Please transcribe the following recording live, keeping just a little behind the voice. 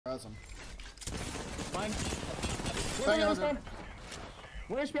res him. Fine. Bang on him.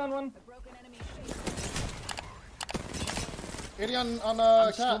 One HP on one. 80 on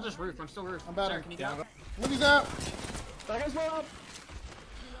I'm still cat. just roof. I'm still roof. I'm batting. Can you get out? Lindy's out. That guy's up.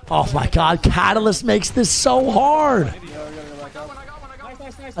 Oh my god, Catalyst makes this so hard. Yeah, we gotta go back up.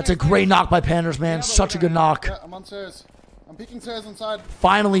 Nice. That's a great knock by Panders, man. Such a good knock. Yeah, I'm on stairs. I'm peeking stairs inside.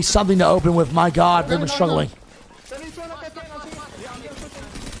 Finally something to open with. My god, they've been struggling. I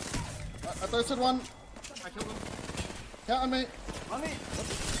thirsted one. I killed him. Cat on me. On me.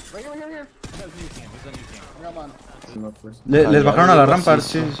 Right here. He's a new team. I got mine. Les bajaron a la rampa,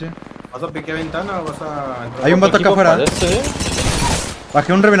 sí. ¿Vas a piquear ventana o vas a entrar? Hay un vato acá afuera.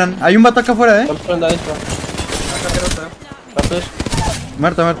 Bajé un Revenant. Hay un vato acá afuera,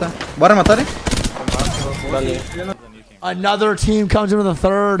 Muerta. Voy a rematar, Another team comes into the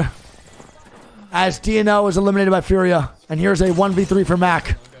third. As DNO is eliminated by Furia. And here's a 1v3 for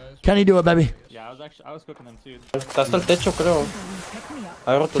Mac. Can he do it, baby? Yeah, I was cooking them too. Está hasta el techo, creo.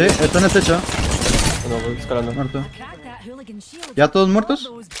 Sí, está en el techo. No, voy escalando. Muerto. ¿Ya todos muertos?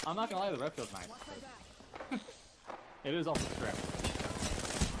 I'm not gonna lie, the red feels nice. It is also correct.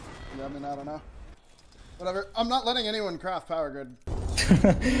 Yeah, I mean, I don't know. Whatever. I'm not letting anyone craft power grid.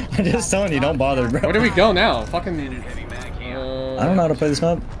 I'm just telling you, don't bother, bro. Where do we go now? Fucking. I don't know how to play this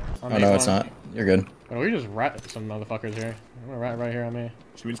map. Oh no, it's not. You're good. Why don't we just rat some motherfuckers here? I'm gonna rat right here on me.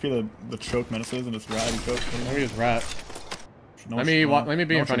 Should we just be the choke menaces and just rat and choke? Let me just rat. Let me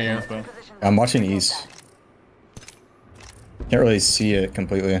be in front of you. I'm watching East. Can't really see it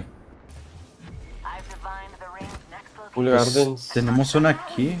completely. Full Gardens. Tenemos zona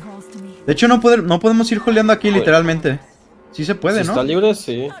aquí. De hecho, no podemos ir holeando aquí literalmente. Sí se puede, Si ¿no? está libre,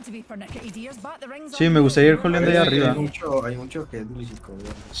 sí. Sí, me gustaría ir holeando allá arriba. Hay mucho que es ilícito.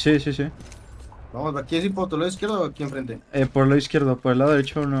 Sí. Vamos, aquí es por tu lado izquierdo o aquí enfrente. Por el lado izquierdo, por el lado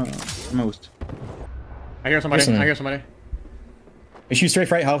derecho no me gusta. I hear somebody. We shoot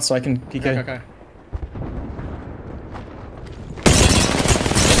straight right house so I can PK. Okay.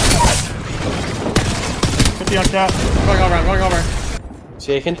 Going over.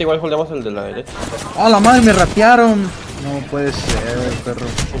 Si hay gente igual, holdeamos el de la derecha. ¡Ah, la madre! ¡Me ratearon! No puede ser, perro.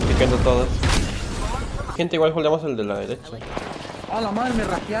 Picando todas. Gente igual, holdeamos el de la derecha. ¡Ah, la madre! ¡Me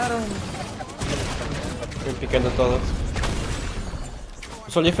ratearon! Picando todas.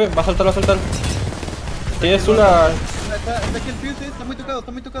 Solife, va a saltar. Tienes una... Está aquí el fuse, está muy tocado.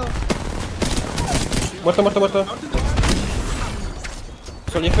 Muerto.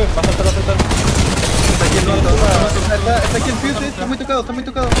 Solife, va a saltar. Está aquí el fuse, está muy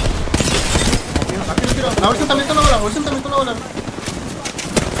tocado. Aquí lo tiro. La versión también está la bola.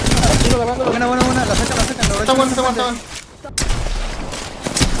 Buena, la sacan. Está bueno.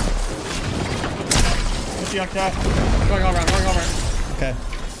 Going over. Okay.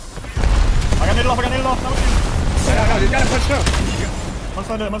 I got needle off. No, you gotta push through. Must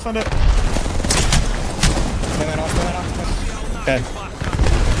send it. Going off. Okay.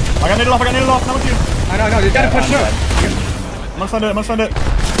 I got needle off. Now with you. No, you gotta push through. Must send it.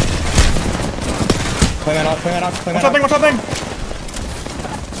 Going off. What's that thing?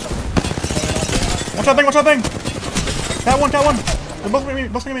 What's that thing? Cat one. They're both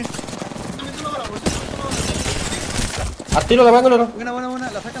me. A tiro de Bangalore. Buena,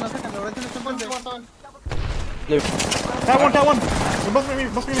 la sacan, la versión está en puente. Cat one. They're both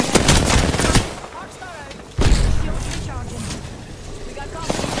me.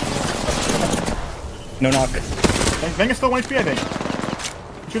 No knock. Veng is still 1 HP, I think.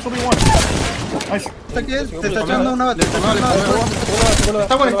 Should still be 1. Nice. Te está echando una bate.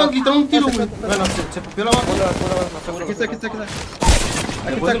 Está bueno, quita un tiro, güey. Bueno, se pupió la bala. Aquí está. Aquí está el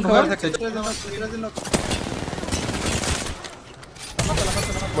cover.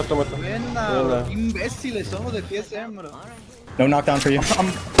 Muerto. Buena. Imbéciles somos de TSM, bro. No knockdown for you.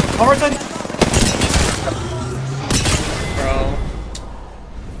 I'm right side. Bro.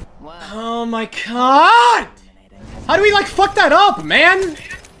 Oh my god! How do we like fuck that up, man?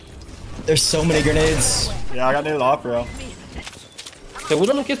 There's so many grenades. Yeah, I got needle off, bro.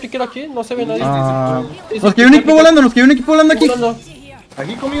 ¿Seguro no quieres piquear aquí? No se ve nadie. Nos quedó un equipo volando aquí.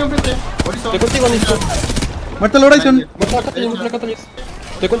 Aquí conmigo enfrente. Estoy contigo, Nisur. Muerto el Horizon. Muerta la Catalyst.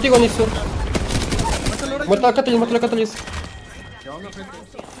 Estoy contigo, Nisur. Muerta la Catalyst.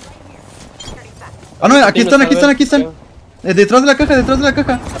 Ah, no, aquí están. Detrás de la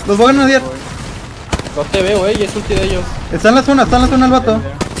caja. Los voy a ganadear. No te veo, y es ulti de ellos. Está en la zona el vato.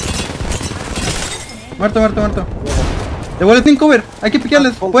 Muerto. Devuelve sin cover, hay que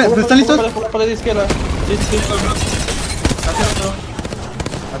piquearles. ¿Están listos? Por la pared izquierda. Sí.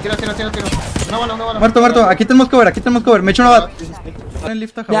 Tiro. Una bala. Muerto. Aquí tenemos cover. Me echo una bat.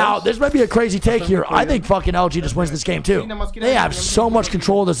 Now, this might be a crazy take here. I think fucking LG just wins this game too. They have so much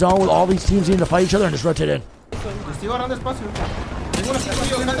control of the zone with all these teams needing to fight each other and just rotate in. Estoy agarrando espacio. Tengo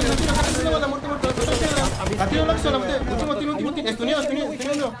una último tiro. Estuneado.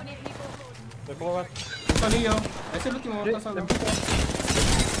 Estonillo. Es el último.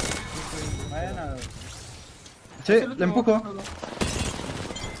 Sí, le empujo.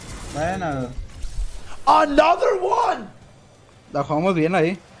 Buena. Another one! La jugamos bien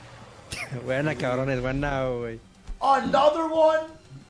ahí. Buena, cabrones, buena, güey. Another one!